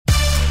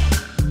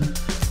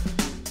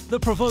The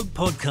PRovoke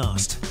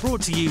Podcast,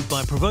 brought to you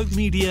by PRovoke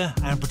Media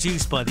and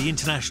produced by the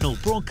international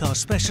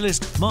broadcast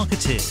specialist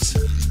Marketeers.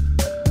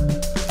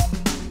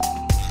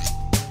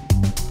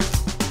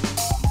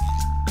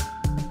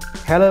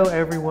 Hello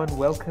everyone,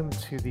 welcome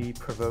to the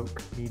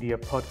PRovoke Media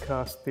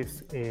Podcast.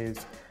 This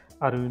is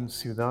Arun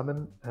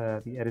Sudhaman,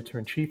 the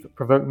Editor-in-Chief of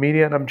PRovoke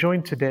Media, and I'm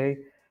joined today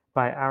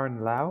by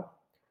Aaron Lau,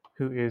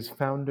 who is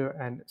founder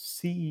and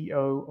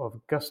CEO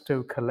of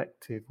Gusto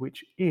Collective,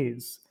 which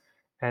is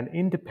an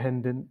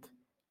independent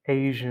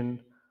Asian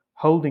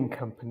holding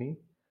company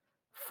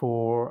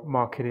for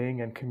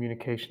marketing and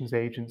communications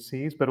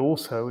agencies, but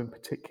also in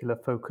particular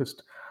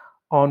focused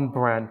on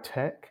brand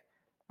tech.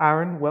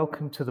 Aaron,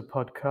 welcome to the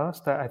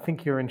podcast. I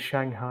think you're in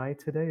Shanghai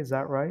today, is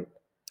that right?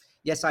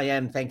 Yes, I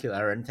am. Thank you,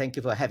 Aaron. Thank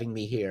you for having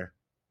me here.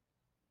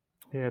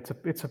 Yeah,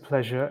 it's a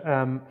pleasure.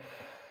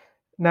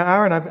 Now,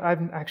 Aaron,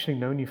 I've actually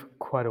known you for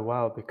quite a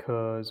while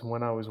because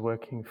when I was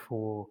working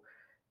for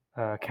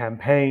a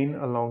campaign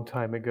a long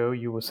time ago,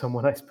 you were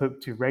someone I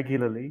spoke to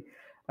regularly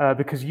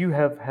because you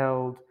have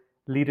held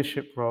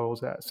leadership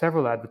roles at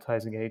several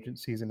advertising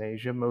agencies in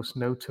Asia, most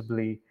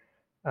notably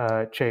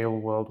Cheil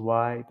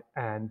Worldwide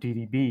and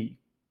DDB.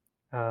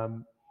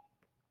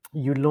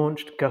 You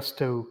launched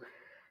Gusto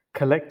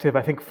Collective,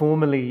 I think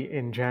formally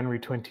in January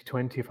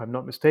 2020, if I'm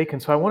not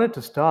mistaken. So I wanted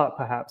to start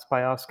perhaps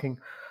by asking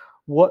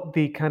what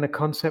the kind of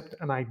concept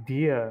and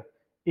idea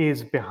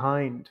is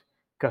behind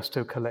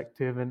Gusto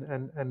Collective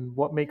and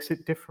what makes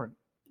it different.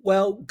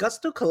 Well,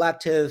 Gusto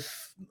Collective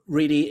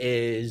really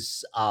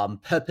is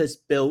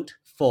purpose-built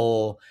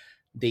for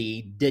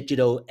the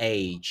digital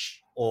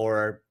age,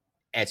 or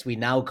as we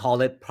now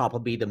call it,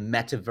 probably the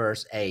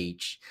metaverse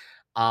age.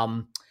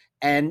 And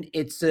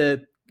it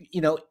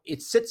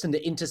sits in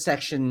the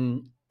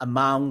intersection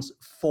amongst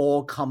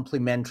four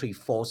complementary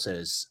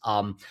forces.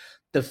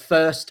 The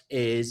first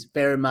is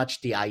very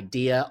much the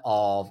idea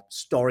of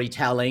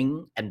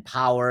storytelling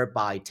empowered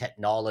by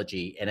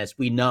technology. And as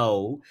we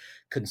know,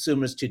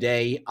 consumers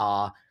today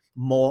are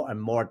more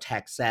and more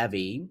tech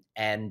savvy,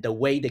 and the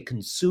way they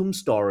consume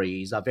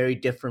stories are very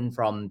different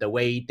from the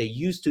way they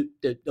used to,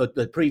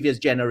 the previous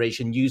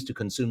generation used to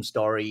consume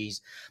stories.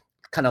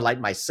 Kind of like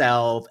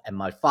myself and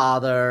my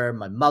father,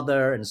 my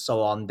mother, and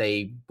so on.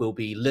 They will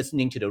be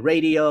listening to the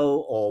radio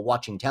or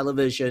watching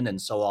television and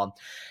so on.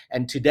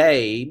 And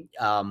today,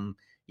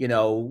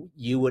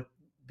 you would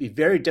be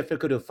very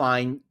difficult to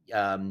find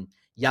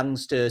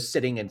youngsters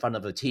sitting in front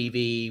of a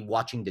TV,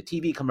 watching the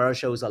TV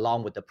commercials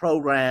along with the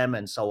program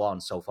and so on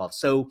and so forth.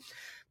 So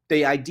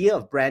the idea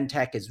of brand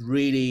tech is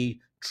really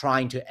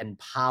trying to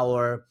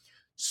empower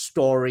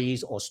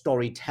stories or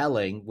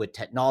storytelling with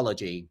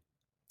technology.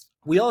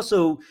 We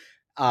also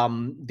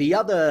the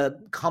other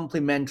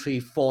complementary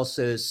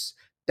forces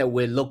that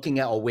we're looking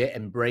at or we're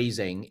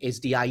embracing is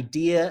the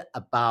idea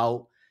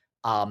about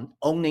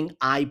owning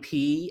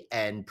IP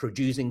and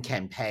producing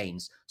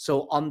campaigns.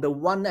 So on the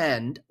one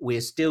end, we're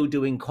still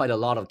doing quite a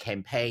lot of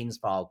campaigns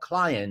for our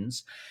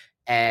clients,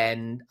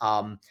 and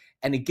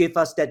it gives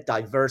us that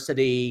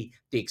diversity,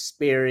 the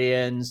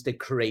experience, the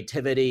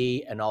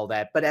creativity, and all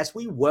that. But as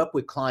we work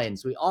with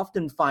clients, we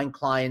often find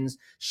clients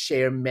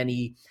share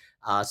many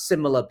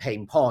similar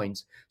pain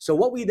points. So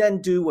what we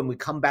then do when we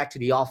come back to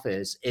the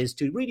office is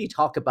to really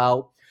talk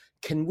about,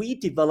 can we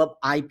develop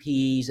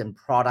IPs and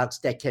products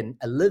that can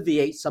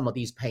alleviate some of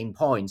these pain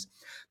points?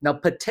 Now,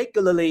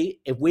 particularly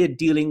if we're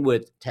dealing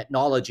with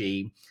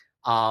technology,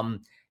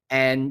 and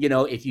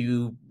if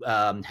you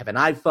have an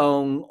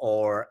iPhone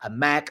or a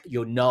Mac,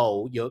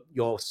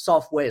 your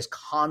software is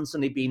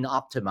constantly being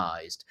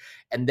optimized,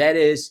 and that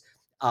is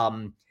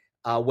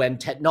when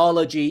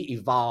technology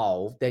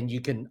evolves, then you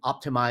can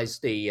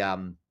optimize the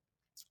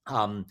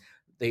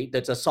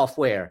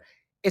software.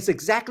 It's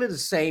exactly the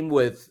same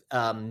with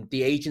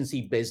the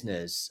agency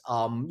business.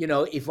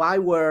 If I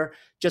were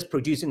just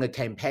producing a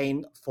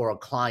campaign for a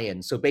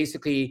client, so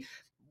basically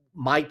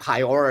my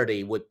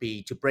priority would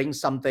be to bring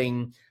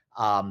something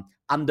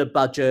under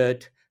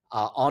budget,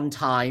 on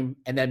time,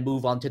 and then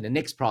move on to the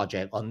next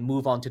project or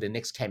move on to the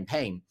next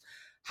campaign.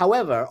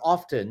 However,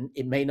 often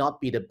it may not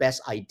be the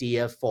best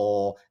idea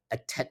for a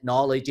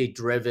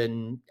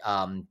technology-driven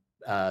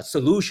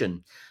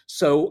solution.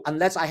 So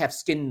unless I have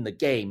skin in the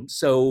game,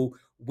 so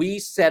we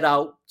set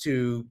out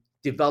to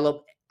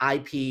develop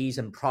IPs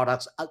and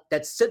products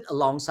that sit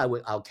alongside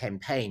with our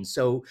campaign.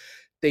 So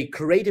the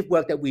creative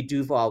work that we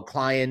do for our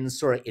clients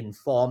sort of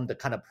inform the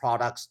kind of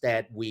products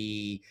that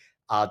we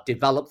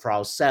develop for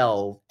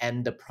ourselves,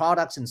 and the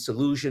products and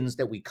solutions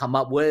that we come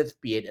up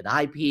with, be it an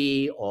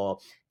IP or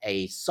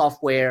a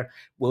software,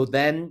 will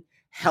then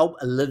help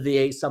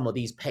alleviate some of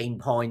these pain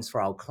points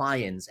for our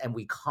clients. And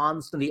we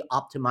constantly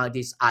optimize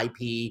this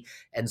IP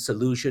and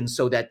solutions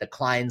so that the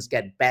clients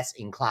get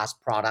best-in-class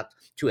product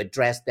to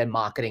address their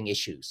marketing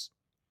issues.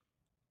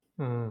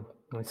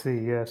 I see,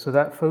 yeah. So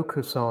that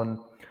focus on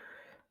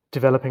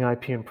developing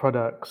IP and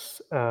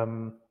products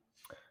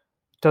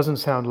doesn't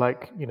sound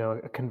like,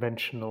 a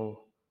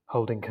conventional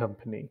holding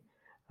company,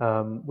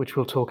 which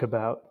we'll talk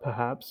about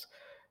perhaps.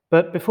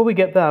 But before we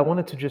get there, I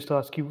wanted to just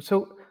ask you,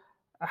 so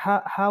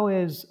how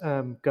is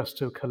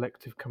Gusto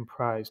Collective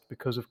comprised?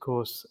 Because of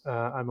course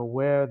I'm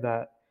aware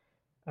that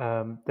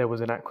there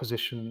was an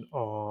acquisition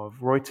of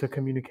Reuter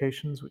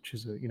Communications, which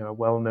is a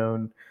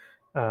well-known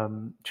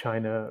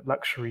China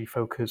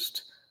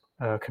luxury-focused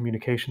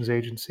communications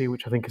agency,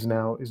 which I think is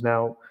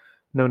now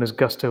known as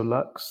Gusto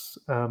Lux.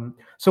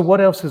 So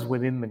what else is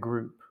within the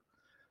group?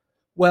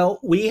 Well,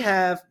 we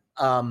have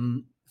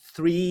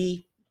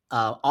three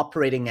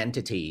operating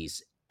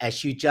entities.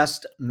 As you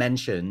just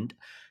mentioned,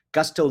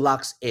 Gusto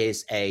Lux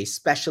is a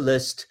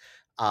specialist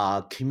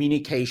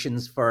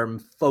communications firm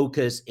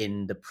focused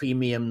in the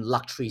premium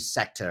luxury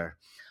sector.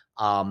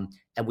 And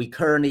we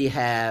currently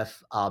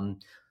have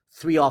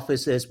three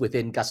offices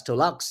within Gusto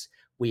Lux.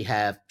 We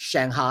have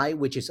Shanghai,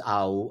 which is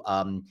our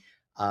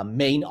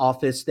main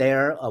office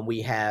there.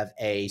 We have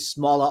a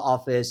smaller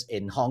office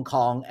in Hong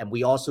Kong, and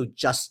we also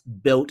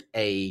just built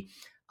a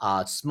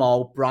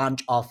small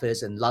branch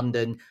office in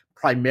London,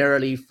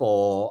 primarily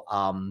for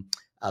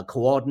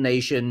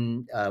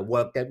coordination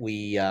work that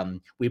we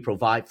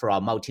provide for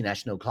our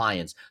multinational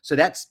clients. So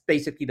that's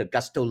basically the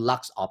Gusto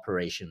Lux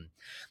operation.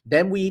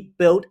 Then we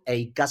built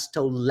a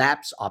Gusto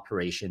Labs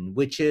operation,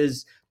 which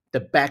is the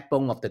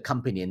backbone of the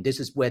company, and this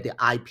is where the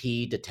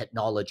IP, the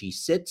technology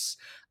sits.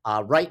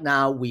 Right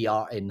now, we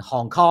are in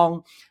Hong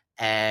Kong,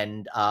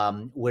 and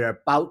we're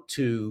about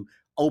to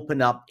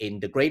open up in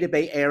the Greater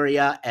Bay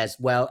Area as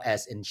well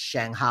as in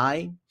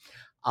Shanghai.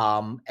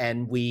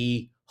 And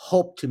we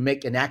hope to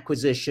make an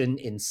acquisition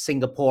in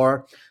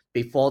Singapore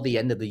before the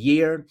end of the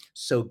year.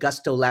 So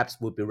Gusto Labs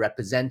will be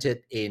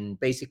represented in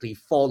basically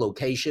 4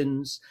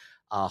 locations,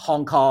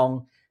 Hong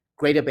Kong,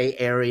 Greater Bay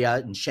Area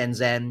in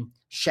Shenzhen,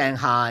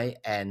 Shanghai,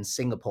 and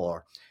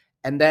Singapore.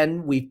 And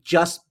then we've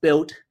just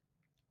built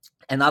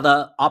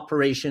another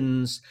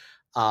operations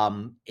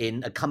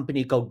in a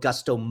company called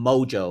Gusto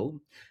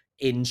Mojo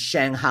in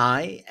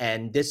Shanghai,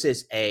 and this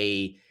is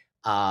a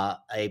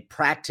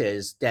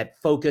practice that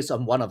focuses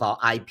on one of our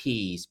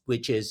IPs,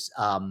 which is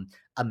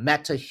a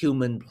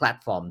meta-human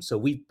platform. So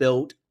we've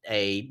built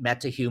a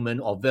meta-human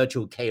or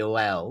virtual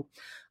KOL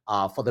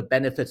for the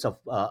benefits of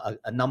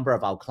a number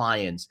of our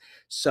clients.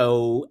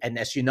 So, and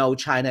as you know,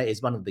 China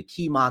is one of the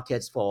key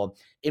markets for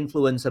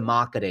influencer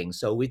marketing.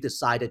 So we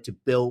decided to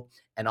build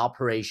an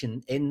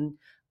operation in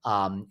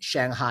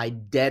Shanghai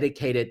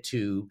dedicated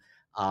to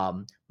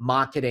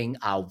marketing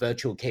our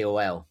virtual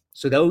KOL.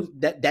 So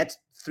that's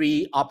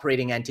 3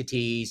 operating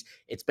entities.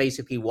 It's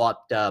basically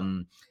what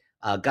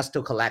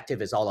Gusto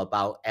Collective is all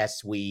about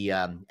as we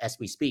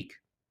speak.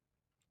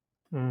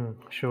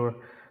 Sure.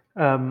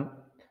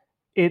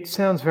 It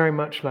sounds very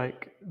much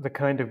like the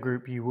kind of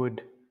group you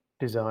would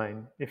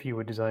design if you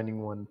were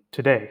designing one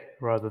today,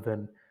 rather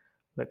than,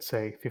 let's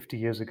say, 50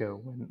 years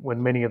ago,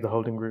 when many of the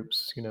holding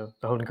groups, the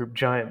holding group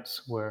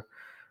giants were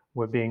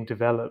being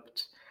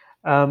developed.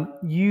 From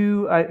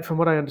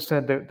what I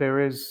understand, there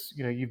is,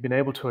 you've been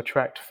able to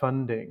attract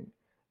funding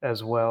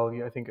as well.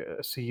 I think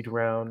a seed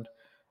round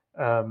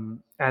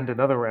and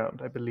another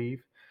round, I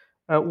believe.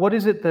 What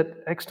is it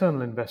that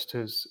external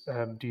investors,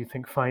 do you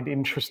think, find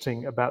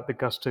interesting about the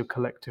Gusto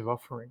Collective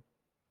offering?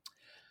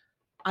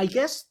 I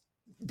guess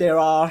there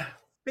are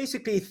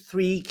basically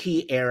 3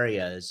 key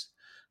areas.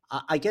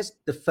 I guess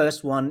the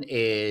first one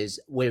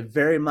is we're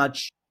very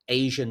much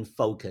Asian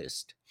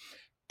focused,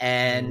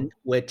 and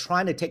we're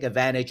trying to take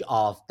advantage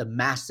of the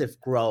massive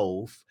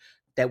growth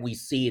that we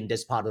see in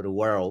this part of the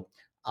world,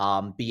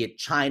 be it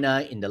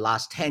China in the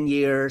last 10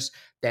 years,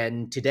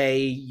 then today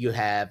you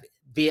have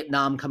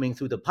Vietnam coming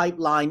through the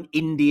pipeline,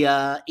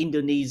 India,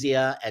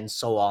 Indonesia, and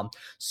so on.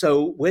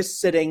 So we're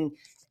sitting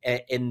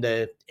in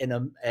a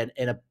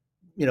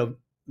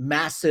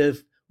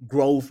massive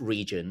growth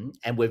region,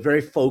 and we're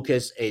very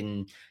focused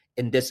in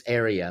this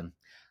area.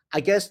 I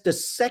guess the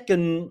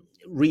second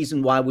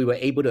reason why we were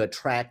able to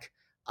attract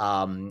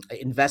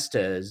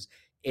investors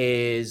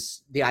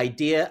is the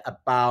idea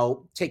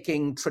about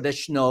taking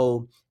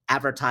traditional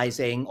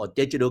advertising or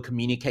digital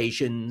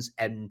communications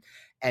and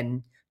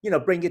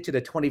bring it to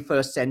the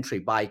 21st century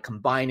by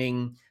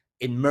combining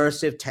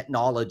immersive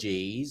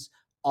technologies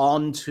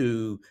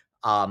onto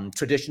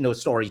traditional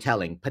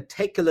storytelling.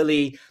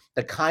 Particularly,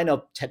 the kind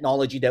of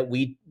technology that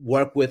we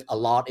work with a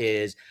lot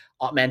is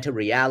augmented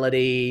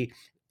reality,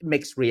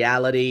 mixed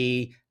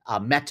reality,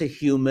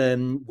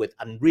 meta-human with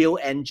Unreal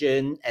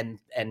Engine and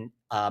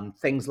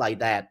things like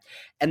that.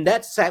 And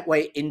that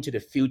segue into the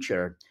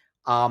future.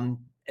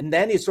 And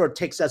then it sort of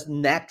takes us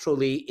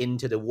naturally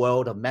into the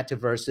world of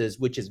metaverses,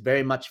 which is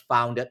very much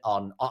founded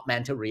on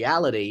augmented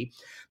reality.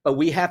 But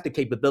we have the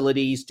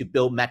capabilities to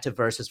build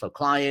metaverses for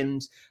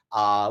clients.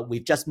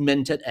 We've just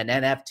minted an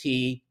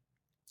NFT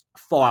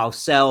for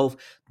ourselves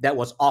that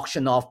was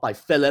auctioned off by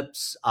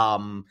Philips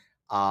on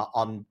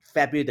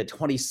February the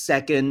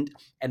 22nd.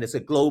 And it's a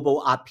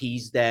global art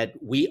piece that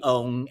we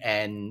own,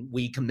 and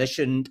we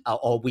commissioned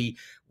or we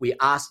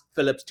asked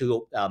Philips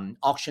to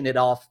auction it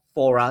off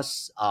for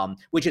us,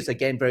 which is,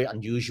 again, very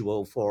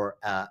unusual for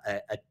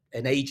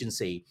an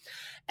agency.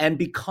 And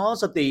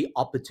because of the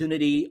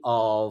opportunity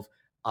of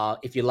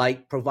if you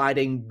like,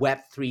 providing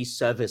Web3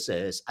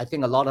 services. I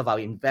think a lot of our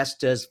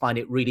investors find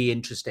it really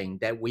interesting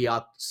that we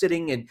are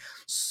sitting in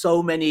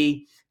so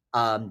many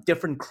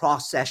different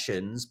cross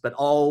sessions, but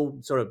all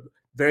sort of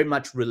very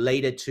much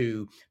related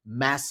to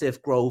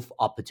massive growth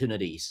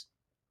opportunities.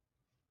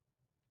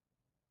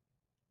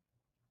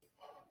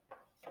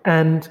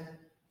 And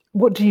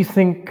what do you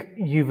think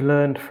you've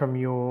learned from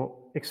your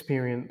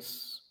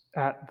experience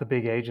at the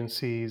big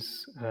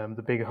agencies,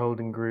 the big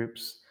holding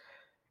groups,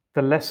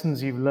 the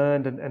lessons you've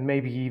learned, and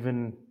maybe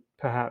even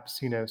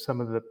perhaps,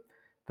 some of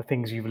the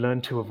things you've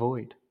learned to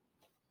avoid?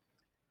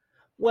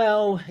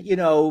 Well,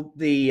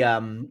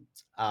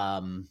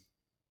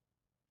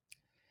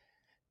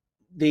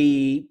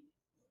 the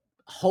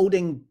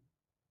holding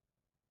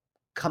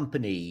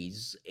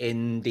companies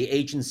in the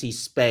agency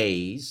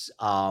space,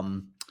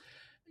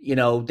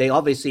 they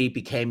obviously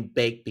became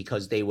big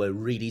because they were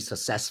really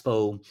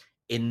successful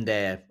in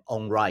their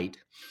own right.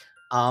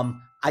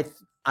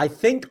 I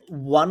think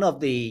one of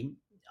the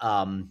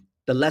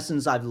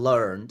lessons I've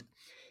learned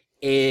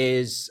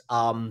is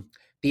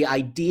the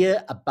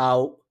idea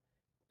about,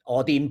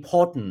 or the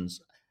importance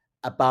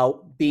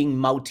about, being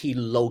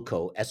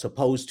multi-local as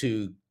opposed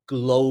to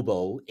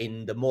global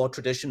in the more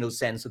traditional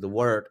sense of the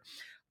word.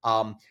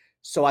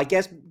 So I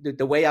guess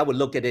the way I would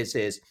look at this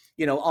is,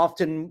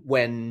 often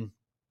when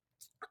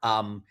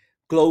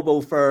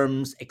global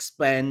firms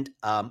expand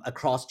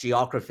across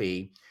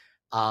geography,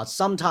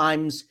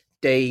 sometimes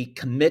they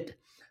commit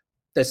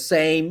the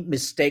same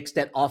mistakes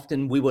that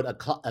often we would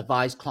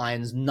advise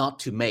clients not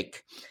to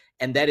make.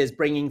 And that is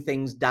bringing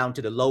things down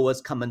to the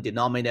lowest common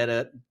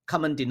denominator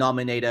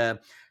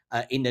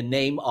in the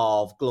name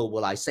of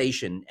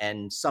globalization.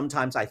 And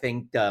sometimes I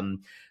think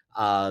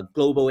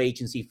global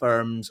agency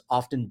firms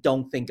often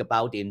don't think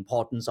about the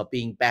importance of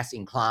being best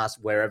in class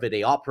wherever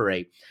they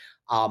operate.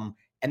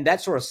 And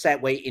that sort of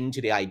segue into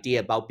the idea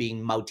about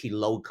being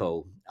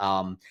multi-local.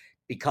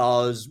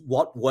 Because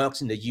what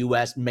works in the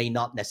US may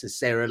not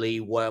necessarily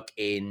work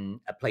in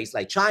a place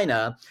like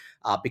China,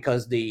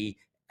 because the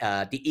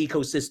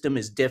ecosystem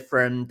is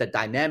different, the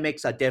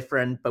dynamics are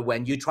different. But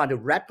when you try to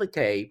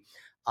replicate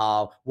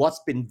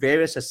what's been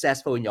very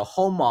successful in your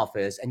home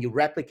office and you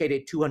replicate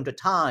it 200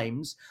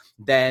 times,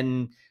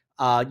 then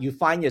you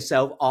find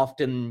yourself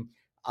often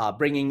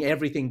bringing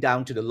everything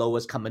down to the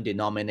lowest common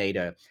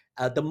denominator.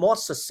 The more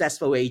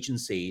successful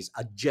agencies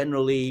are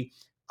generally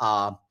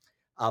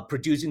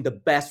producing the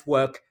best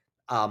work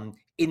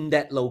in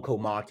that local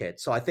market.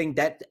 So I think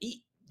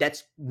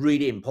that's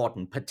really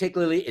important,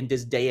 particularly in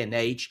this day and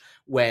age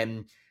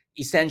when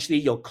essentially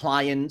your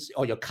clients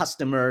or your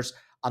customers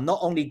are not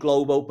only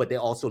global, but they're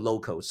also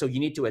local. So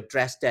you need to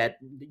address that.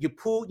 You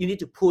need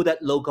to pull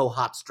that local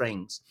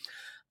heartstrings.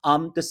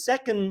 The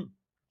second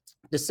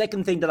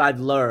thing that I've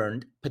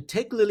learned,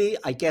 particularly,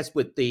 I guess,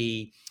 with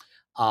the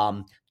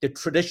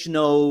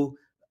traditional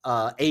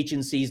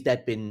agencies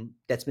that's been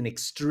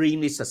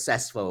extremely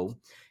successful,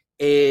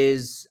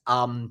 is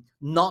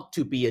not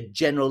to be a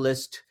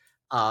generalist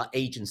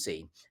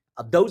agency.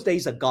 Those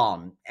days are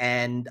gone,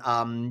 and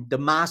the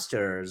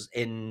masters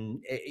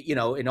in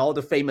all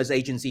the famous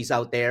agencies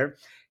out there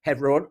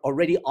have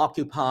already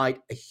occupied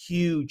a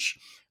huge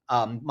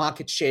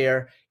market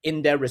share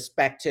in their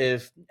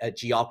respective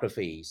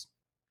geographies.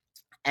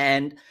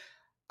 And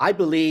I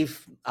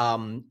believe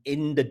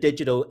in the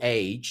digital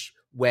age,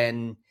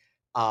 when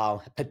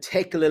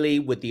particularly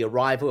with the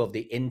arrival of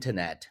the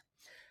internet,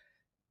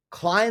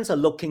 clients are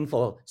looking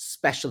for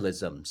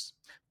specialisms,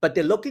 but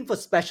they're looking for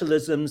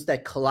specialisms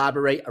that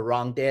collaborate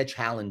around their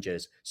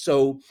challenges.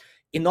 So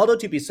in order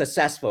to be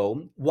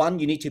successful, one,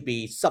 you need to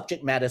be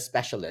subject matter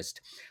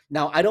specialist.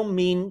 Now, I don't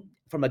mean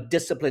from a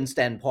discipline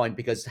standpoint,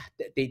 because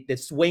the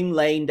swim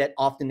lane that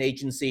often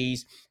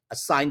agencies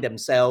assign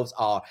themselves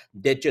are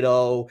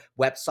digital,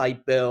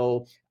 website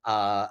build,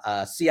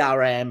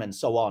 CRM, and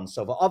so on.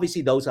 So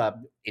obviously those are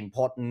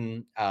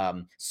important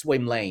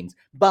swim lanes,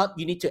 but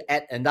you need to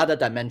add another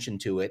dimension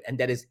to it, and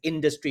that is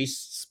industry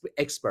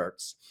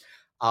experts.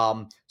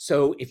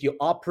 So if you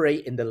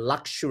operate in the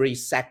luxury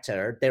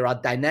sector, there are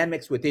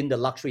dynamics within the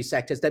luxury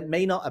sectors that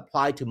may not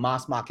apply to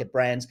mass market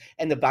brands,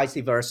 and the vice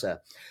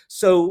versa.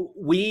 So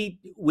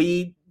we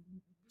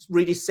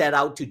really set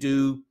out to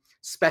do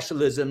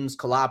specialisms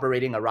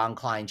collaborating around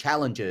client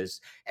challenges.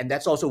 And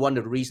that's also one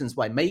of the reasons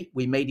why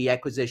we made the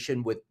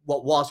acquisition with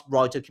what was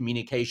Reuters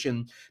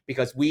Communication,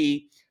 because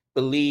we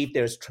believe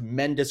there's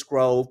tremendous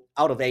growth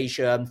out of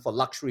Asia for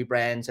luxury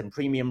brands and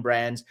premium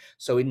brands.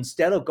 So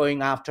instead of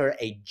going after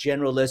a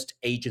generalist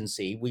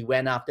agency, we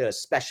went after a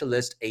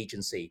specialist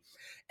agency.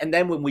 And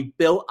then when we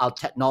built our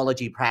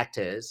technology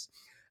practice,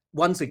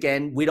 once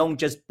again, we don't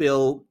just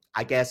build,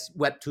 I guess,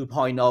 Web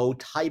 2.0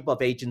 type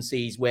of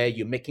agencies where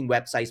you're making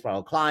websites for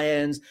our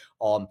clients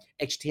or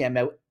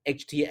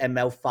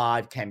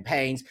HTML5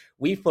 campaigns.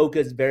 We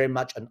focus very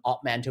much on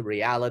augmented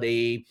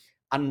reality,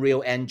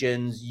 Unreal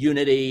engines,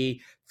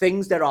 Unity,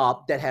 things that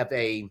have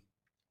a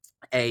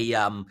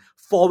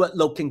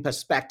forward-looking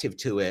perspective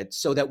to it,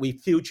 so that we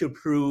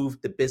future-proof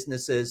the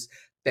businesses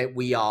that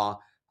we are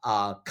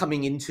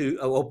coming into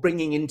or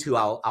bringing into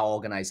our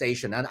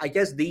organization. And I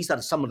guess these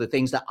are some of the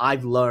things that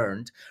I've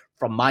learned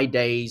from my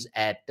days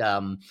at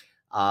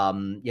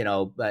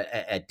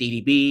at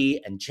DDB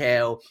and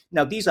Cheil.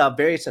 Now, these are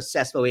very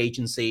successful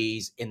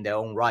agencies in their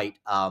own right,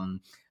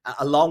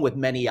 along with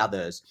many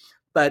others.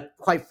 But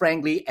quite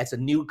frankly, as a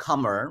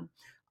newcomer,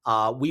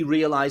 we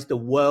realized the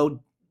world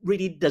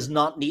really does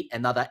not need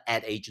another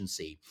ad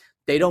agency.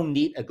 They don't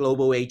need a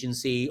global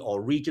agency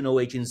or regional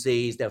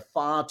agencies. There are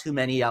far too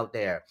many out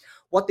there.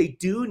 What they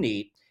do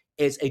need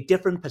is a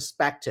different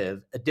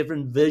perspective, a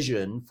different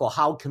vision for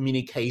how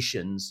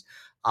communications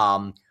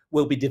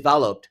will be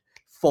developed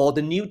for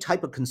the new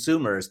type of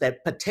consumers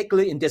that,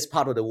 particularly in this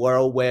part of the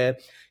world where,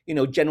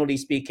 generally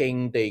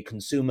speaking, the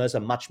consumers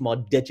are much more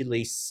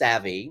digitally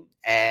savvy.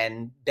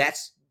 And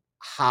that's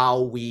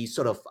how we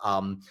sort of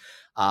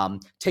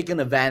taken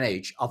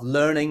advantage of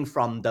learning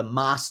from the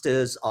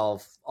masters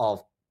of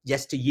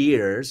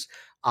yesteryears,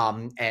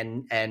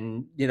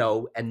 and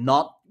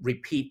not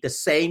repeat the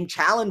same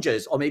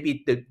challenges or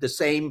maybe the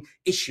same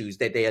issues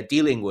that they are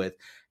dealing with.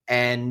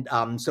 And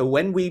so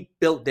when we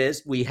built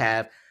this, we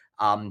have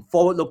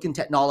forward-looking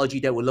technology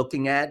that we're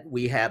looking at.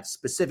 We have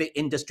specific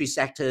industry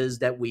sectors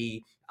that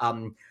we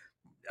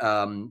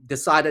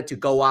decided to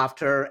go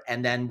after,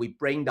 and then we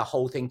bring the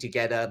whole thing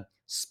together,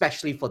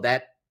 especially for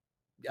that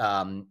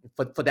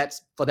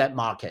for that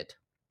market.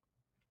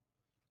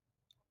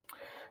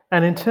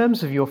 And in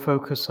terms of your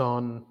focus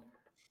on,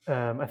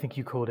 I think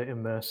you called it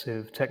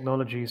immersive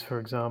technologies, for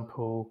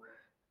example,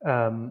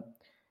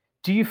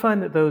 do you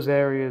find that those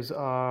areas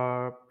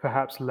are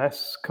perhaps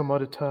less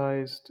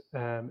commoditized?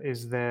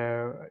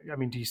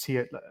 Do you see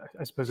it,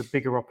 I suppose, a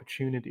bigger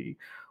opportunity?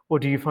 Or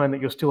do you find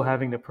that you're still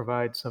having to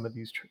provide some of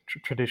these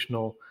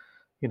traditional,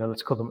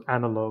 let's call them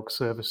analog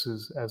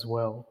services as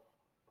well?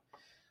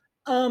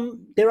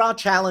 There are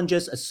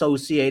challenges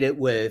associated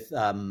with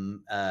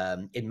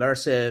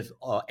immersive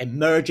or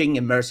emerging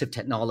immersive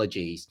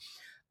technologies.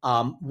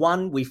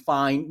 One, we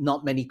find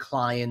not many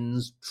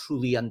clients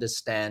truly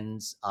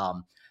understands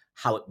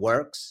how it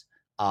works.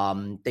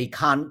 They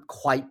can't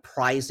quite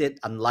price it,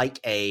 unlike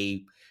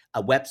a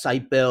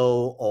website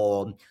bill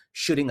or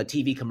shooting a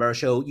TV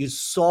commercial. You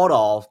sort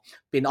of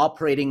been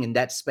operating in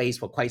that space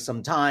for quite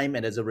some time,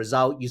 and as a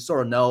result, you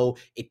sort of know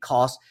it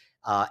costs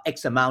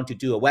X amount to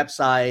do a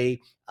website,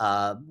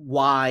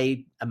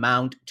 Y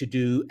amount to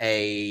do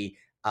a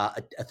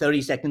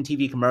 30-second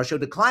TV commercial.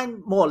 The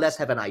client more or less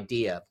have an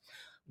idea.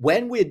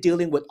 When we're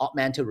dealing with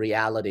augmented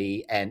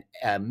reality and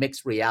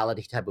mixed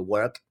reality type of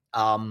work,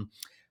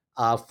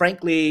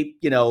 frankly,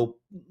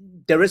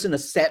 there isn't a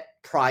set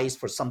price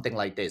for something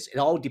like this. It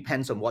all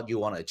depends on what you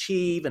want to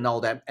achieve and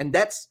all that. And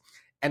that's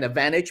an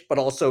advantage, but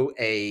also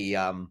a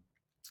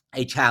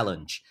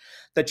challenge.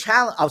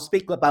 I'll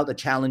speak about the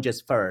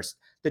challenges first.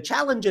 The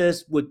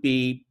challenges would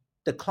be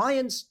the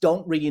clients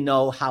don't really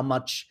know how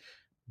much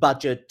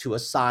budget to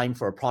assign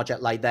for a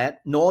project like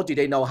that, nor do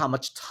they know how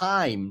much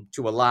time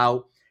to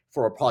allow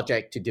for a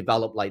project to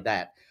develop like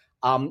that.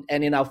 And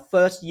in our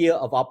first year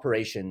of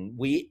operation,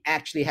 we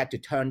actually had to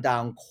turn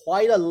down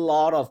quite a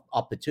lot of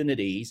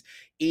opportunities.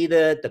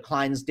 Either the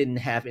clients didn't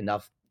have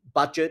enough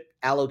budget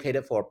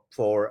allocated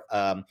for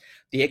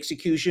the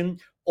execution,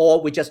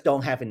 or we just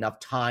don't have enough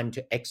time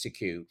to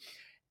execute.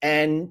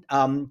 And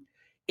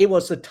it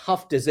was a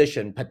tough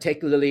decision,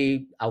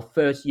 particularly our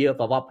first year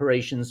of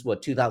operations was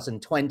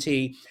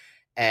 2020.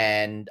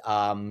 And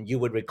you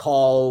would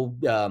recall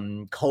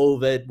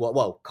COVID.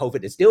 Well,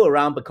 COVID is still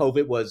around, but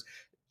COVID was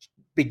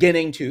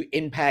beginning to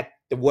impact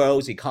the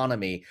world's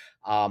economy.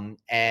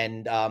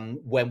 And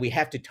when we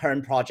have to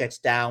turn projects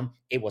down,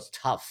 it was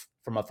tough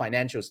from a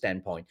financial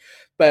standpoint.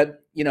 But,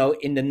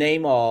 in the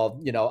name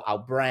of, our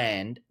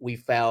brand, we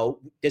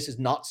felt this is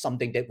not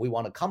something that we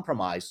want to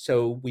compromise.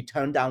 So we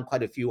turned down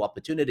quite a few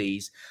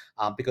opportunities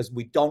because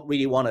we don't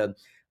really want to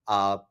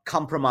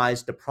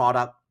compromise the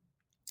product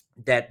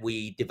that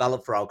we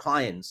develop for our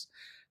clients.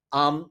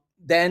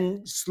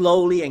 Then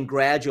slowly and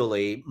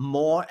gradually,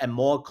 more and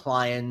more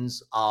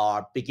clients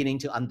are beginning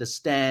to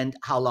understand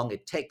how long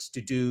it takes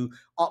to do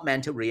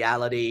augmented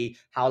reality,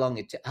 how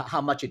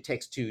much it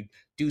takes to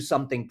do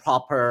something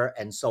proper,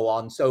 and so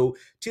on. So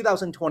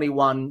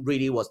 2021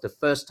 really was the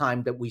first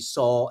time that we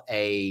saw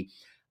a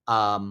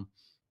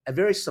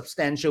very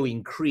substantial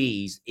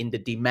increase in the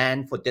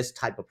demand for this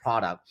type of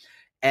product.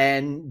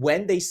 And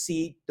when they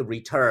see the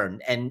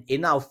return, and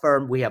in our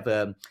firm, we have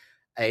a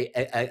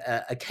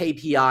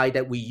KPI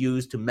that we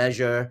use to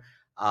measure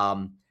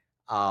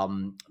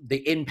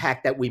the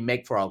impact that we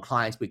make for our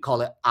clients. We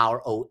call it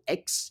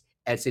ROX,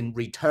 as in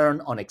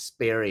return on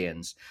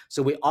experience.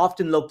 So we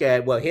often look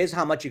at, well, here's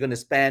how much you're going to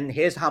spend.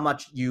 Here's how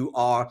much you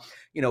are,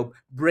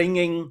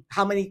 bringing,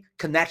 how many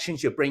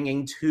connections you're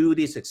bringing to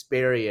this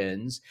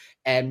experience,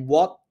 and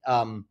what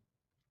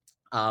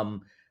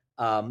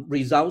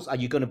results are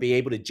you going to be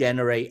able to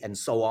generate, and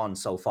so on and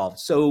so forth.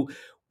 So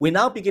we're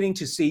now beginning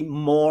to see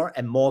more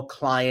and more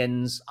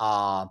clients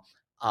are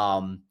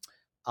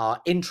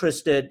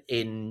interested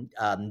in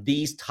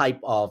these type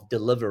of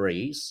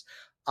deliveries.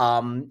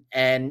 And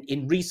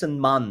in recent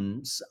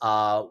months,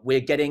 we're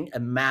getting a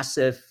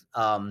massive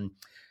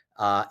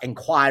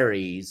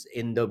inquiries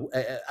in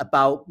the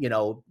about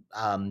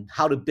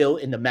how to build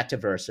in the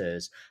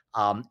metaverses,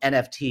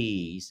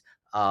 NFTs,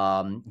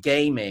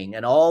 gaming,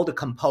 and all the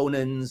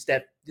components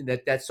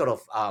that sort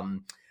of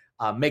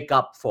make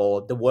up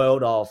for the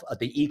world of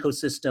the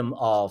ecosystem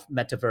of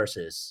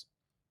metaverses.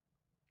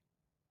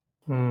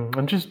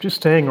 And just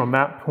staying on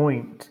that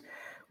point,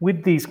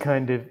 with these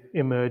kind of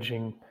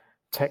emerging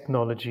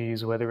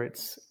technologies, whether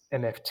it's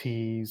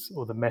NFTs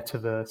or the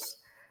metaverse,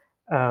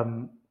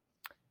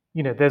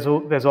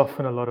 there's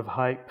often a lot of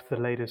hype. The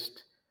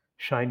latest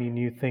shiny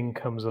new thing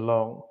comes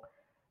along.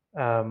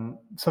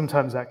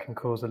 Sometimes that can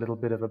cause a little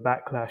bit of a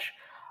backlash.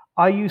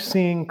 Are you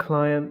seeing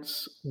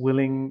clients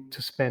willing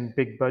to spend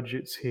big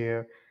budgets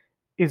here?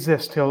 Is there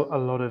still a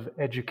lot of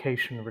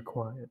education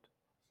required?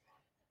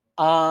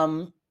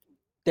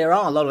 There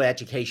are a lot of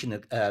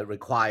education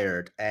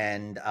required,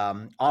 and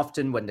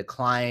often when the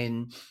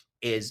client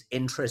is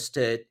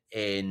interested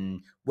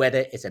in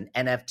whether it's an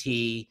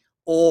NFT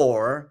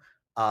or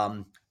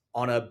on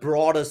a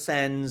broader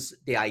sense,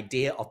 the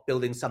idea of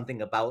building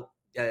something about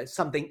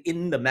something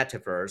in the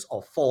metaverse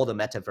or for the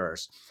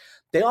metaverse,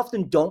 they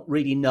often don't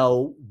really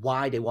know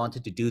why they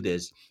wanted to do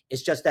this.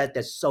 It's just that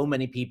there's so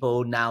many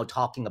people now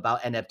talking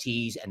about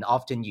NFTs, and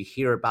often you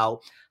hear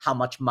about how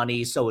much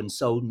money so and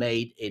so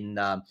made in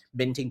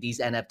minting these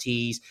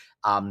NFTs.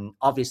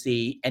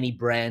 Obviously, any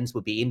brands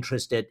would be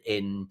interested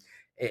in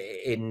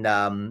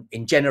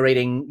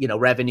generating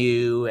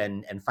revenue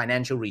and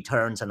financial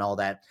returns and all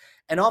that.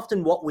 And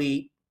often, what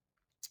we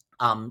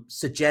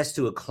suggest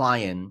to a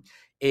client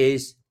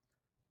is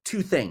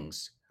two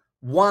things.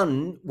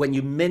 One, when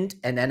you mint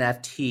an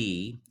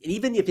NFT,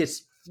 even if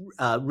it's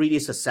really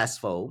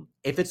successful,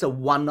 if it's a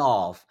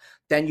one-off,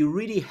 then you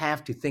really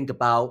have to think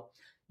about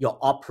your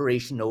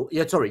reputational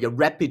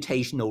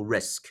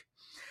risk.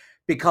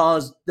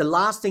 Because the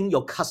last thing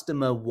your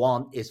customer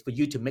want is for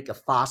you to make a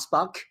fast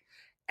buck,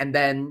 and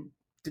then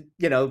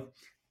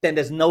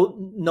there's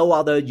no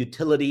other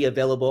utility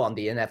available on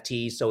the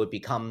NFT, so it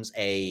becomes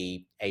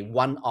a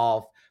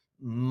one-off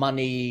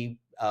money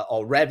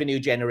or revenue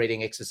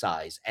generating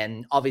exercise.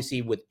 And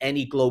obviously with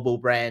any global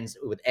brands,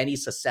 with any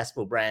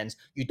successful brands,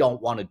 you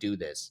don't want to do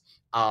this.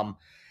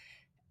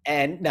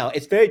 And now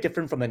it's very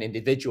different from an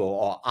individual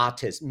or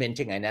artist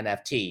minting an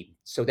NFT.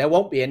 So there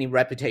won't be any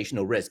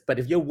reputational risk. But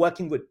if you're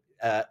working with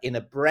in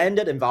a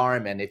branded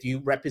environment, if you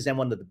represent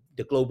one of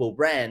the global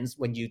brands,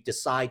 when you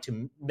decide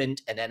to mint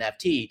an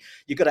NFT,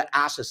 you got to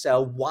ask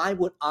yourself, why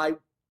would I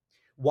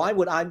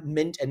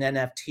mint an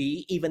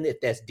NFT even if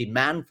there's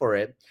demand for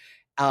it?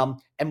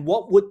 And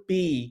what would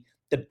be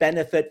the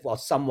benefit for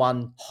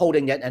someone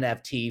holding an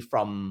NFT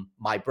from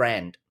my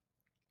brand?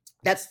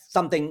 That's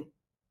something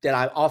that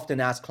I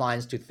often ask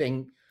clients to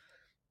think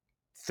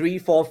 3,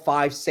 4,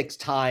 5, 6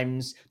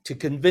 times to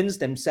convince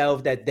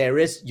themselves that there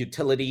is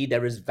utility,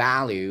 there is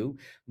value,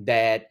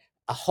 that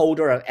a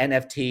holder of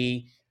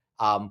NFT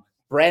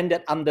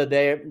branded under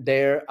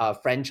their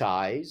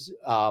franchise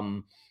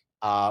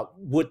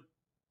would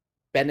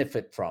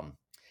benefit from.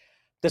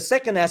 The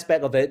second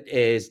aspect of it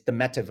is the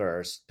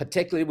metaverse,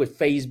 particularly with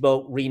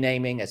Facebook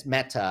renaming as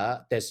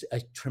Meta. There's a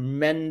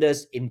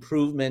tremendous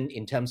improvement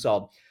in terms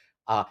of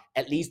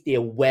at least the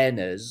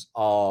awareness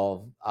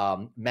of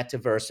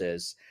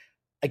metaverses.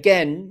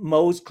 Again,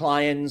 most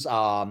clients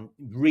are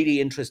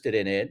really interested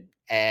in it.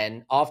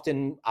 And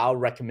often our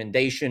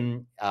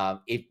recommendation,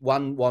 if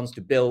one wants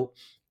to build,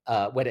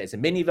 whether it's a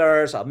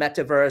miniverse or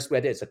metaverse,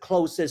 whether it's a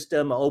closed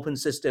system or open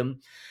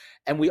system,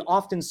 and we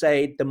often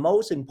say the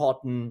most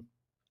important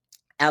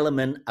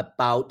element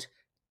about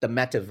the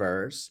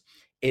metaverse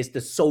is the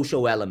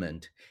social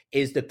element,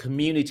 is the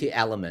community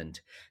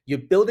element. You're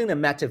building a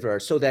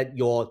metaverse so that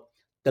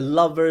the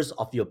lovers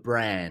of your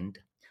brand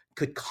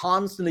could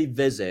constantly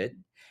visit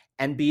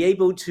and be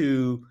able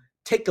to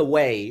take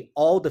away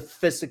all the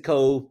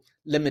physical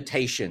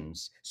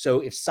limitations. So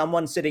if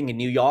someone's sitting in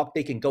New York,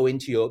 they can go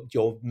into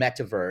your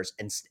metaverse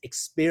and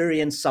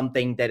experience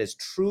something that is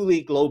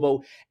truly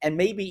global, and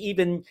maybe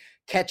even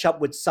catch up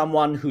with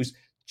someone who's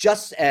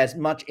just as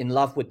much in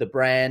love with the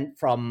brand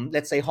from,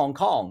 let's say, Hong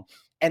Kong.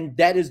 And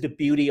that is the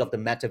beauty of the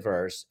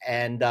metaverse.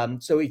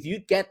 And so if you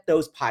get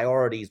those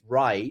priorities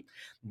right,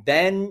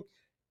 then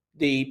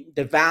the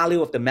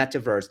value of the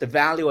metaverse, the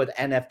value of the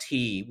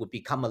NFT would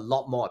become a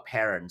lot more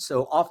apparent.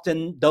 So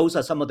often those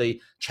are some of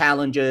the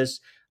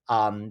challenges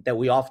that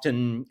we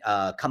often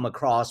come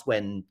across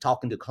when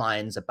talking to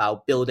clients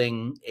about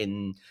building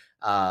in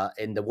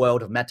the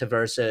world of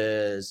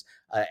metaverses.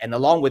 And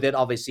along with it,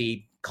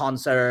 obviously,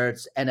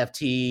 concerts,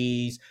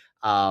 NFTs,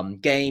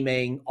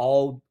 gaming,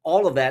 all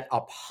of that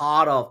are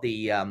part of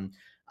the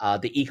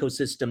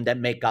ecosystem that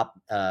make up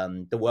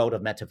the world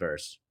of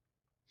metaverse.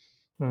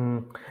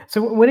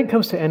 So when it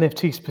comes to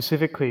NFT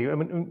specifically, I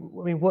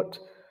mean, what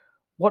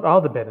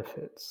are the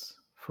benefits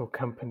for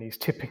companies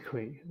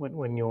typically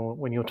when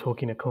you're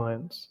talking to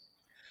clients?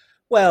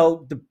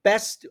 Well,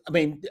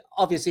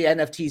 obviously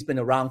NFT has been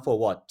around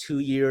for 2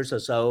 years or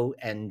so,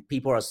 and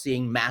people are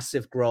seeing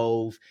massive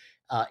growth.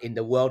 in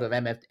the world of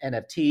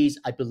NFTs.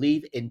 I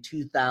believe in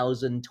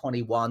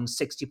 2021,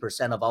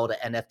 60% of all the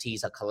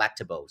NFTs are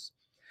collectibles.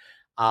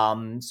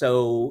 And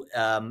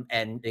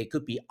they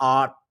could be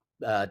art,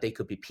 they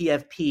could be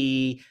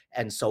PFP,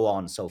 and so on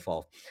and so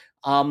forth.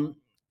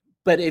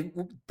 But if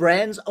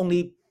brands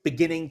only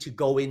beginning to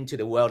go into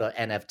the world of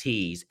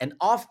NFTs, and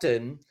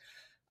often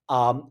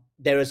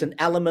there is an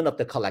element of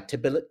the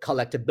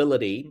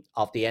collectability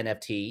of the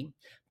NFT,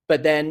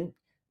 but then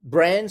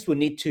brands will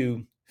need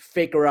to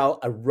figure out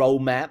a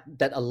roadmap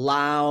that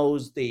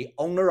allows the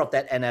owner of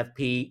that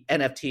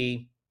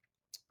NFT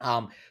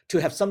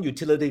to have some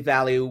utility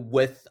value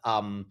with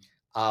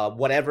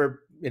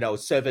whatever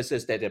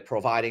services that they're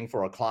providing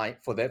for a client,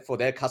 for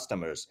their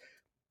customers.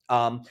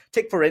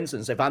 Take for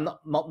instance, if I'm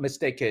not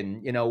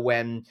mistaken,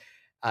 when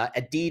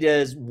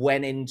Adidas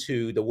went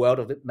into the world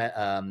of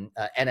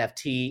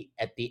NFT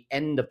at the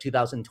end of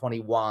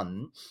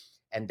 2021,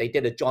 and they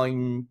did a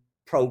joint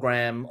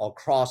program or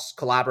cross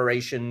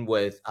collaboration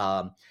with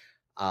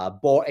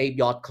Bored Ape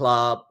Yacht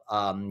Club,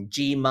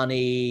 G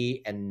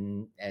Money,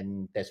 and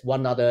there's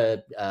one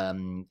other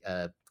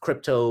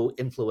crypto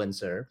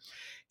influencer,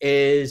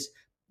 is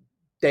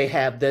they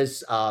have this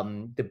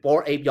the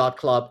Bored Ape Yacht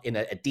Club in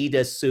an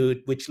Adidas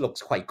suit, which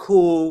looks quite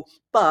cool,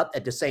 but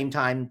at the same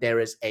time there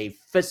is a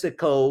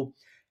physical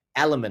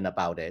element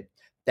about it,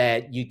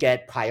 that you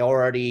get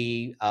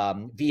priority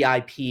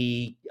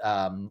VIP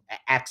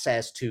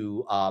access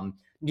to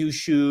new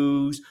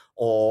shoes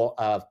or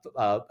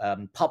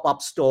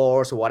pop-up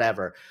stores or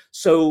whatever.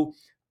 So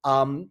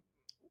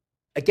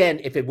again,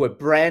 if it were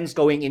brands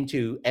going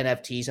into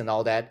NFTs and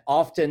all that,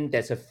 often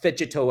there's a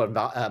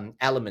phygital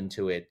element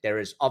to it. There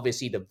is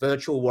obviously the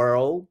virtual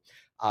world,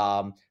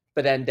 but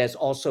then there's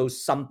also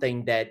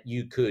something that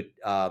you could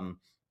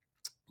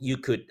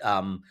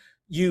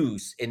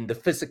use in the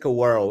physical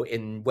world,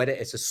 in whether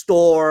it's a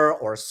store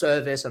or a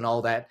service and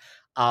all that.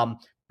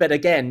 But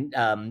again,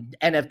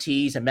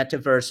 NFTs and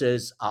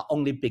metaverses are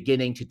only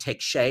beginning to take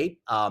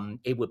shape.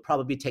 It would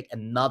probably take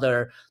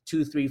another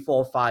 2, 3,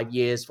 4, 5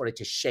 years for it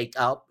to shake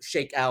out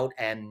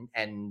and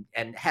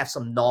have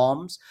some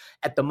norms.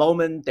 At the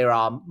moment, there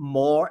are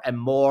more and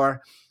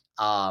more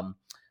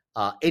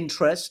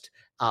interest.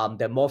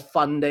 There are more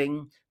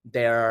funding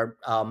there,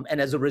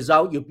 and as a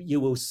result, you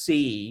will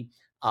see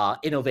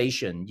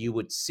innovation. You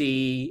would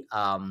see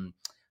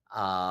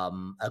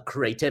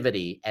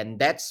creativity, and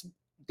that's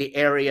the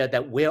area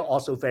that we're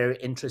also very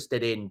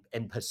interested in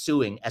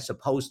pursuing, as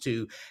opposed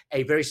to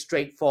a very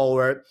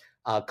straightforward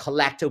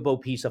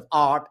collectible piece of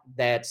art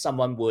that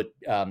someone would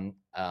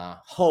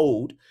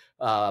hold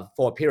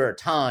for a period of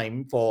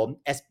time for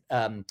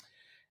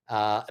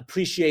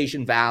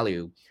appreciation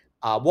value.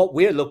 What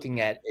we're looking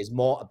at is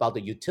more about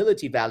the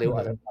utility value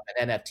of an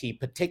NFT,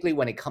 particularly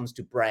when it comes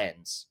to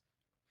brands.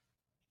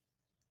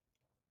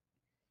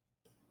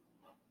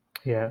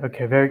 Yeah,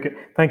 okay, very good.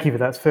 Thank you for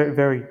that. It's very,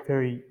 very,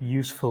 very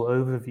useful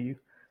overview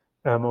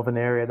of an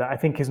area that I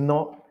think is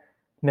not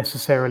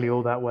necessarily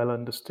all that well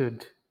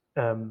understood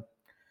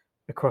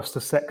across the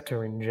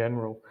sector in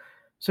general.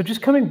 So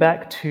just coming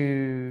back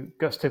to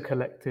Gusto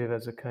Collective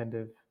as a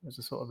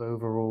sort of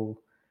overall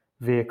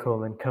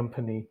vehicle and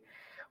company,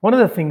 one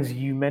of the things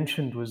you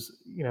mentioned was,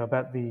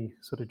 about the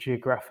sort of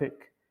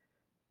geographic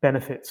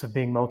benefits of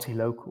being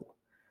multi-local.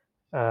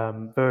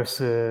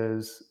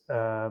 Versus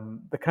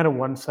the kind of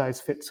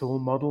one-size-fits-all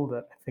model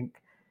that I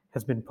think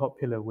has been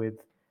popular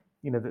with,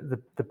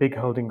 the big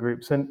holding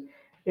groups. And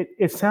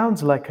it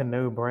sounds like a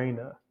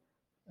no-brainer.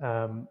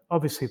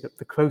 Obviously,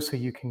 the closer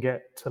you can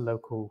get to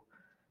local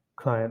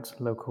clients,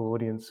 local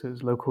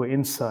audiences, local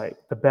insight,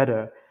 the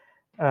better.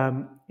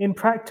 In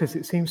practice,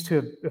 it seems to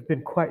have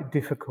been quite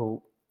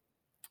difficult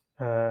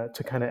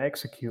to kind of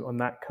execute on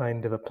that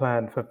kind of a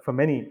plan for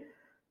many,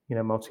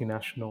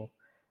 multinational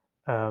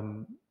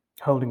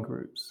holding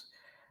groups.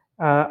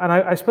 And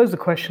I suppose the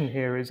question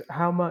here is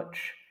how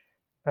much,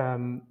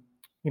 do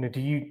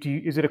you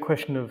is it a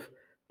question of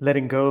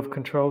letting go of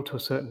control to a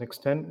certain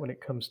extent when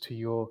it comes to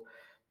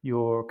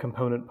your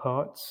component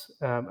parts,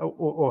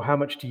 or how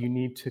much do you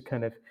need to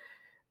kind of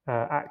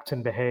act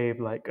and behave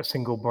like a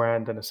single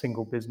brand and a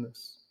single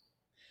business?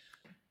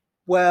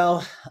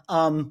 Well,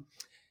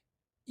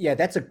 yeah,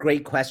 that's a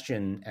great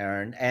question,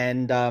 Aaron.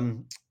 And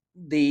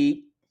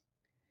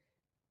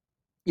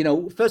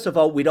first of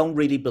all, we don't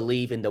really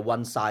believe in the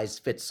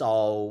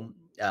one-size-fits-all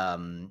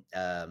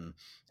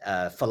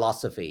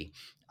philosophy.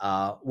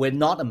 We're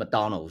not a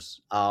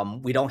McDonald's.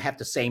 We don't have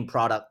the same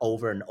product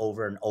over and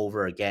over and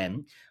over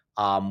again.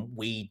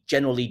 We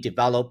generally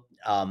develop,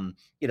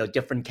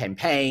 different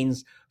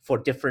campaigns for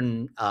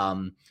different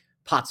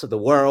parts of the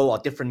world or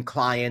different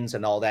clients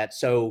and all that.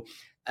 So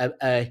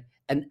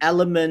an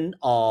element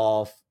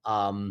of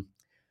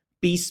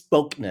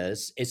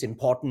bespokeness is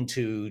important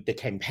to the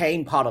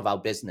campaign part of our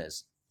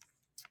business.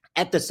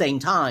 At the same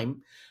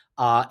time,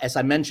 as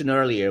I mentioned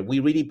earlier, we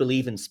really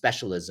believe in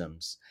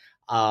specialisms.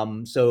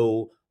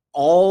 So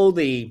all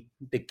the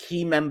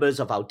key members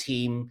of our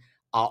team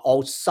are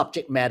all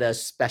subject matter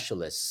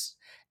specialists,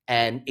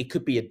 and it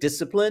could be a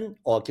discipline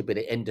or it could be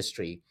the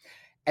industry.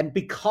 And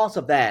because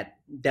of that,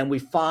 then we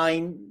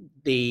find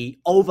the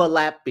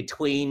overlap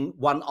between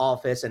one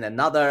office and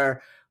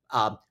another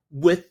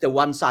with the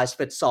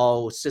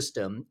one-size-fits-all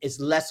system is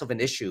less of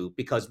an issue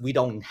because we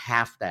don't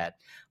have that.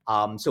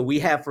 So we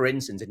have, for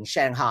instance, in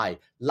Shanghai,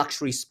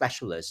 luxury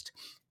specialist,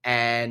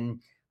 and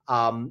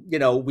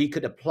we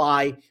could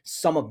apply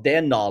some of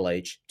their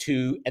knowledge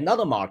to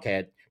another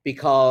market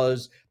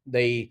because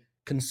the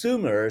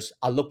consumers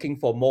are looking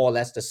for more or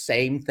less the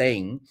same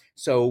thing.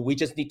 So we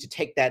just need to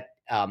take that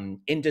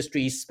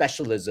industry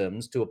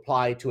specialisms to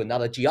apply to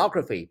another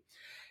geography.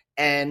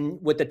 And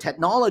with the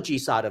technology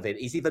side of it,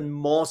 it's even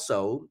more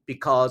so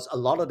because a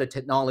lot of the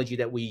technology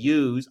that we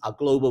use are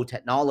global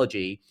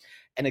technology.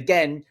 And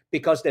again,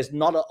 because there's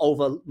not a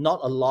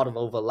lot of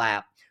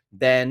overlap,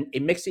 then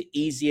it makes it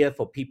easier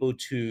for people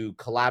to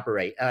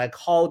collaborate. And I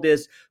call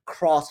this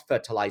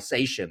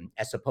cross-fertilization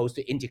as opposed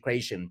to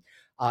integration.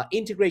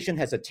 Integration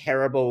has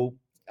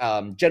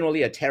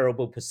generally a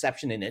terrible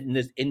perception in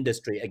this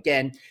industry.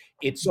 Again,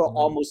 it sort of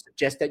almost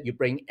suggests that you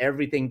bring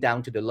everything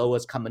down to the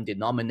lowest common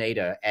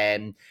denominator.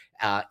 And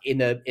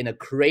in a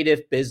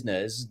creative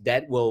business,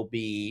 that will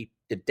be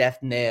the death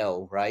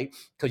nail, right?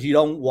 Because you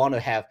don't want to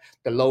have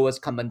the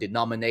lowest common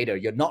denominator.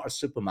 You're not a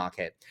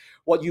supermarket.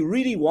 What you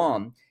really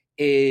want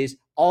is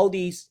all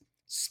these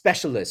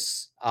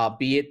specialists,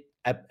 be it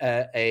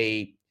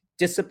a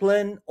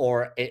discipline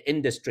or an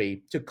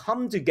industry, to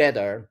come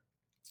together,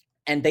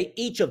 and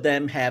each of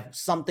them have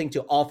something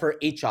to offer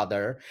each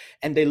other,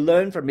 and they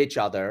learn from each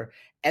other,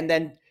 and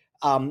then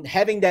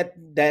having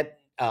that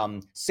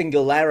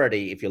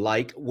singularity, if you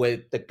like,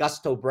 with the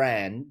Gusto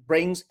brand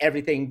brings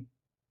everything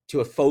to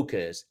a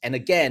focus. And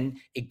again,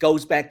 it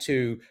goes back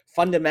to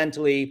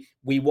fundamentally,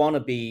 we want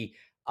to be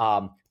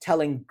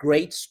telling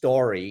great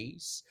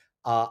stories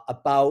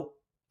about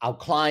our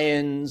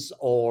clients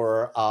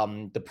or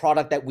the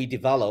product that we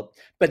develop,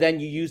 but then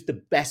you use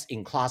the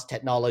best-in-class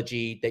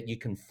technology that you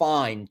can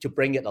find to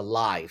bring it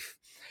alive.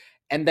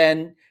 And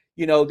then,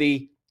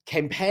 the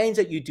campaigns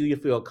that you do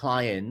for your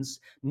clients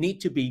need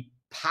to be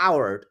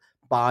powered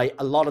by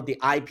a lot of the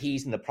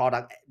IPs and the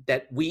product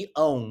that we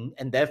own,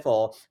 and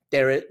therefore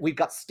we've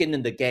got skin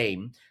in the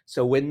game.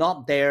 So we're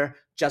not there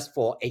just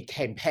for a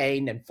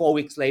campaign and 4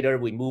 weeks later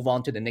we move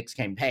on to the next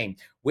campaign.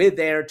 We're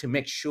there to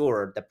make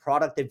sure the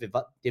product they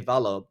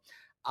develop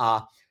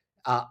are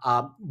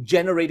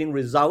generating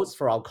results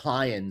for our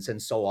clients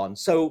and so on.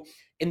 So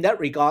in that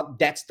regard,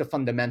 that's the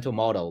fundamental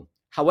model.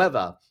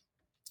 However,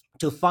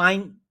 to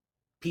find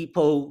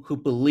people who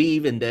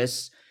believe in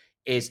this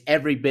is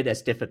every bit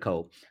as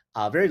difficult.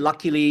 Very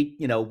luckily,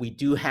 we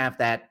do have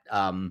that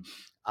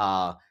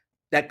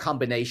that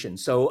combination.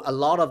 So a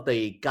lot of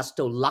the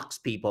Gusto Lux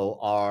people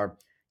are,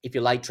 if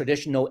you like,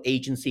 traditional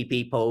agency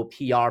people,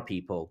 PR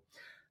people.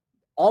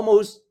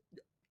 Almost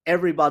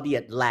everybody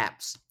at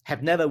Labs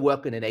have never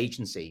worked in an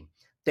agency.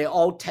 They're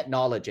all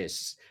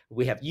technologists.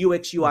 We have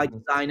UX, UI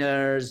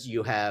designers.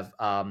 You have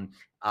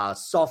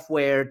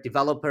software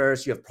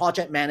developers. You have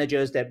project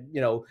managers that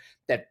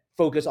that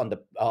focus on the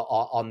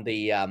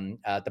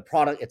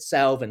product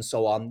itself and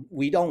so on.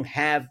 We don't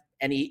have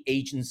any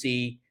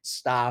agency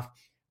staff,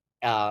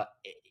 on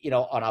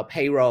our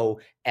payroll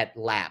at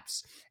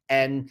Labs,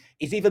 and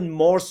it's even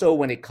more so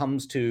when it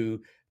comes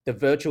to the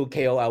virtual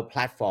KOL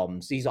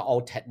platforms. These are all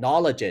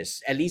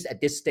technologists, at least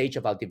at this stage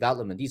of our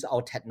development. These are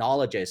all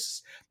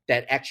technologists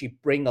that actually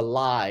bring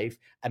alive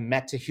a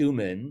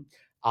meta-human.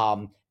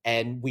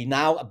 And we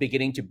now are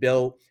beginning to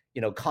build,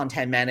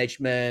 content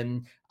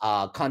management,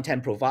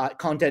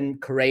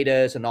 content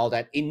creators and all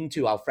that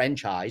into our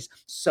franchise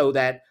so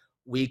that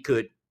we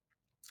could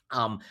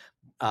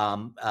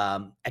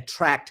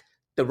attract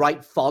the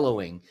right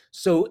following.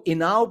 So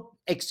in our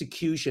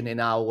execution, in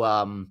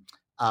our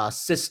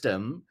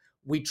system,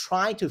 we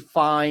try to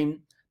find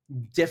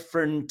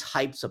different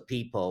types of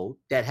people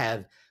that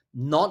have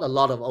not a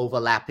lot of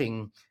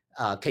overlapping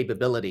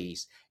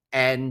capabilities.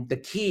 And the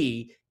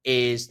key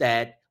is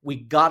that we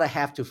gotta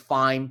have to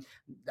find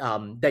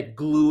that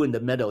glue in the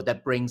middle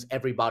that brings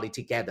everybody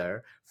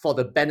together for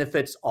the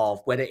benefits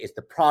of whether it's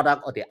the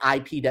product or the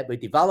IP that we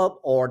develop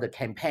or the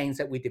campaigns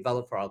that we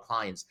develop for our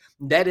clients.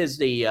 That is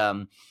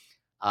the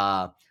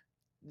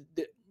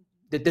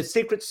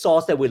secret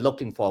sauce that we're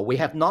looking for. We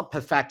have not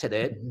perfected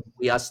it.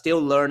 We are still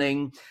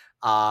learning.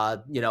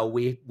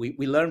 We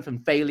learn from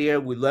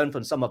failure. We learn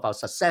from some of our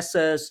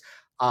successes.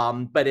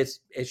 But it's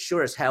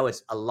sure as hell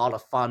it's a lot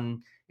of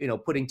fun,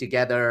 putting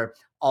together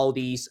all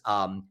these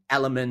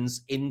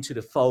elements into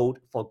the fold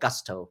for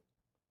Gusto.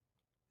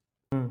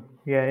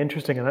 Yeah,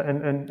 interesting,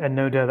 and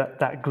no doubt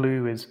that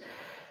glue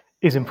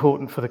is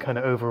important for the kind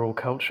of overall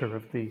culture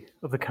of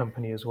the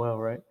company as well,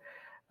 right?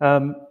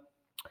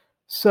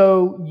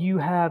 So you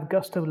have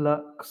Gusto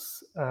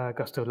Lux,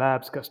 Gusto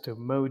Labs, Gusto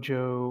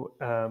Mojo.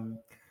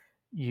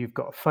 You've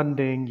got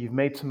funding. You've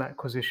made some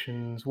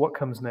acquisitions. What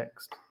comes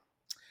next?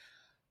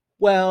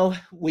 Well,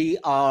 we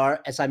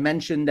are, as I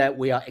mentioned, that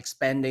we are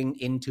expanding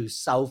into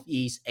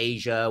Southeast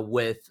Asia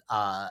with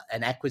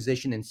an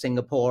acquisition in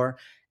Singapore,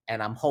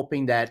 and I'm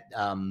hoping that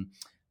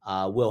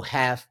we'll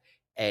have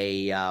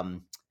a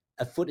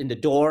foot in the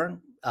door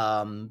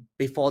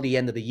before the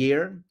end of the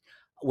year.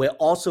 We're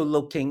also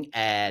looking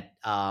at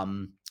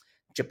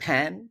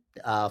Japan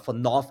for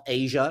North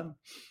Asia.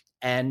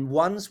 And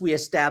once we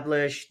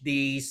establish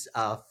these,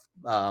 4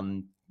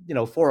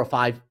 or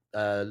 5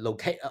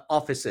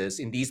 offices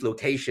in these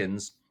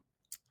locations,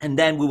 and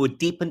then we would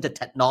deepen the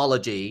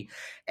technology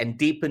and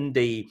deepen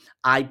the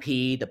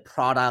IP, the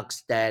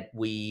products that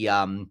we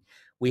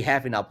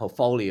have in our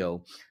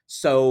portfolio.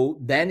 So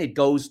then it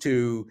goes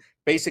to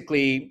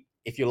basically,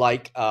 if you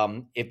like,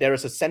 if there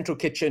is a central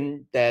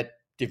kitchen that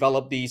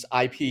develop these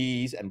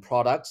IPs and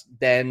products,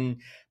 then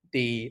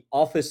the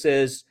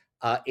offices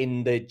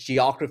in the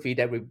geography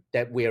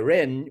that we're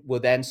in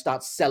will then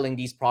start selling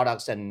these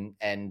products and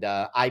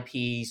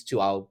IPs to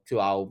our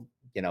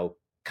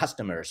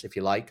customers, if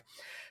you like.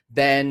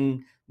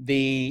 Then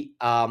the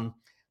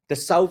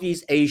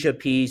Southeast Asia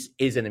piece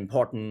is an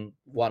important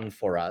one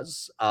for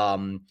us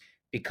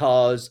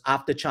because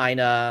after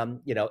China,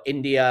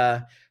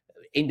 India,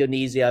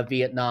 Indonesia,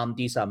 Vietnam,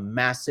 these are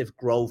massive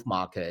growth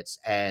markets,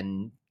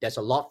 and there's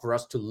a lot for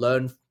us to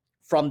learn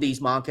from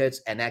these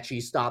markets and actually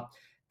start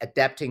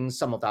adapting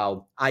some of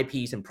our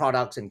IPs and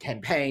products and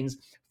campaigns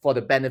for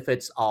the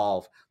benefits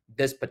of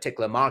this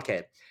particular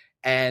market.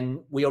 And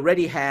we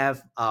already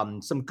have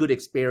some good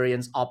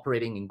experience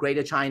operating in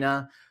Greater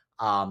China,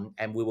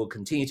 and we will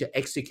continue to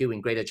execute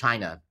in Greater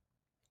China.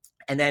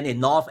 And then in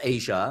North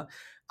Asia,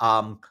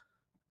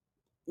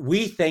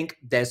 we think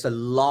there's a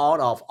lot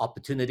of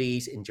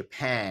opportunities in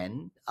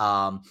Japan,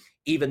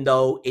 even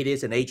though it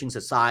is an aging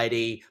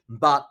society,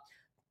 but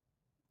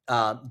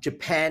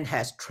Japan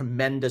has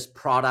tremendous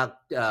product,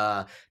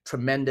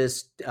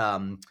 tremendous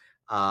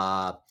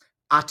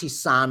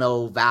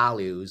artisanal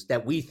values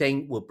that we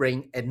think will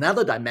bring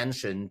another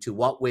dimension to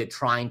what we're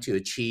trying to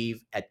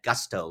achieve at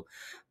Gusto.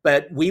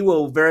 But we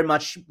will very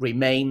much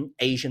remain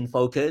Asian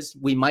focused.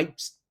 We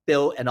might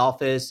build an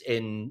office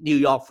in New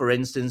York, for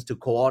instance, to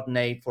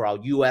coordinate for our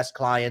US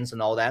clients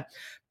and all that.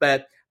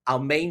 But our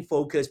main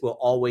focus will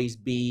always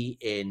be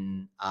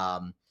in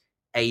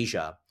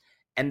Asia.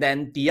 And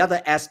then the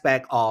other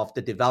aspect of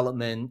the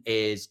development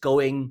is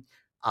going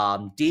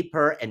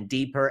deeper and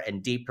deeper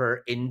and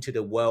deeper into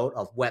the world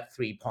of Web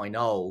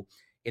 3.0.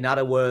 In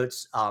other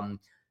words,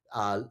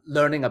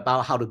 learning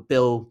about how to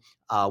build,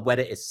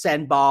 whether it's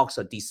Sandbox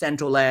or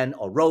Decentraland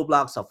or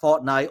Roblox or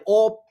Fortnite,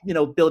 or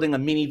building a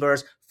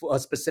miniverse for a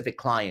specific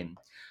client.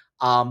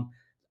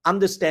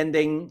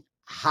 Understanding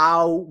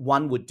how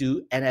one would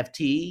do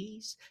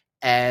NFTs.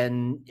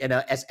 And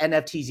as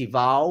NFTs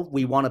evolve,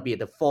 we want to be at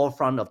the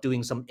forefront of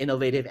doing some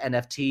innovative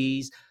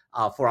NFTs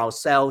for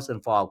ourselves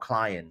and for our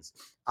clients.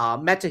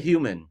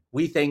 MetaHuman,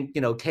 we think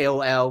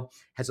KOL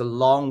has a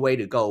long way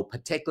to go,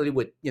 particularly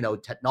with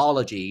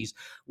technologies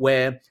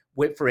where,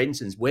 for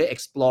instance, we're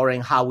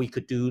exploring how we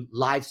could do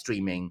live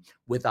streaming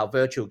with our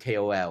virtual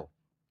KOL.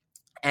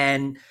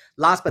 And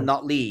last but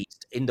not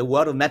least, in the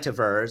world of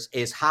metaverse,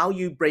 is how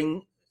you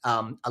bring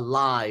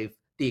alive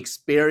the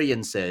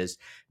experiences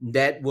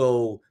that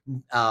will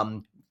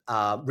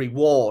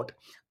reward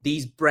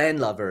these brand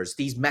lovers,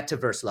 these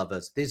metaverse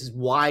lovers. This is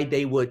why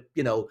they would,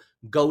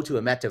 go to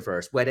a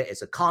metaverse, whether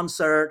it's a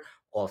concert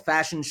or a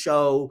fashion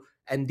show.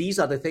 And these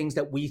are the things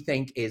that we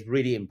think is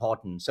really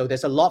important. So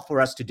there's a lot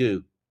for us to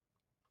do.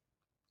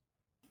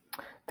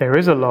 There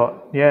is a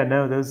lot. Yeah,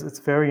 no, it's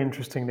very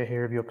interesting to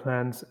hear of your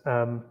plans.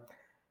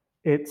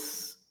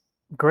 It's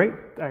great,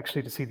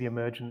 actually, to see the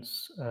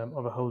emergence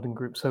of a holding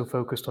group so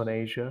focused on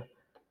Asia.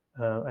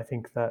 I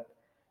think that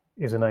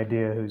is an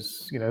idea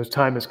whose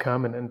time has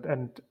come,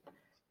 and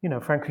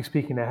frankly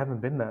speaking, there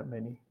haven't been that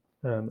many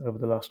over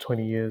the last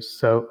 20 years.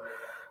 So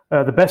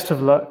the best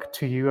of luck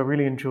to you. I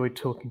really enjoyed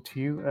talking to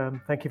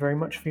you. Thank you very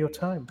much for your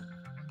time.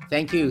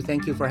 Thank you.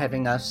 Thank you for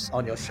having us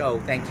on your show.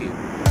 Thank you.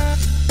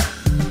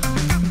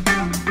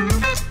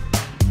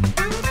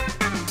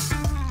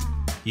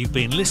 You've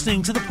been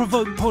listening to the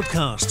PRovoke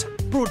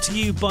podcast, brought to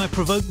you by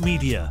PRovoke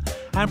Media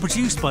and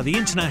produced by the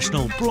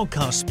international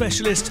broadcast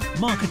specialist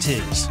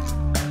Marketeers.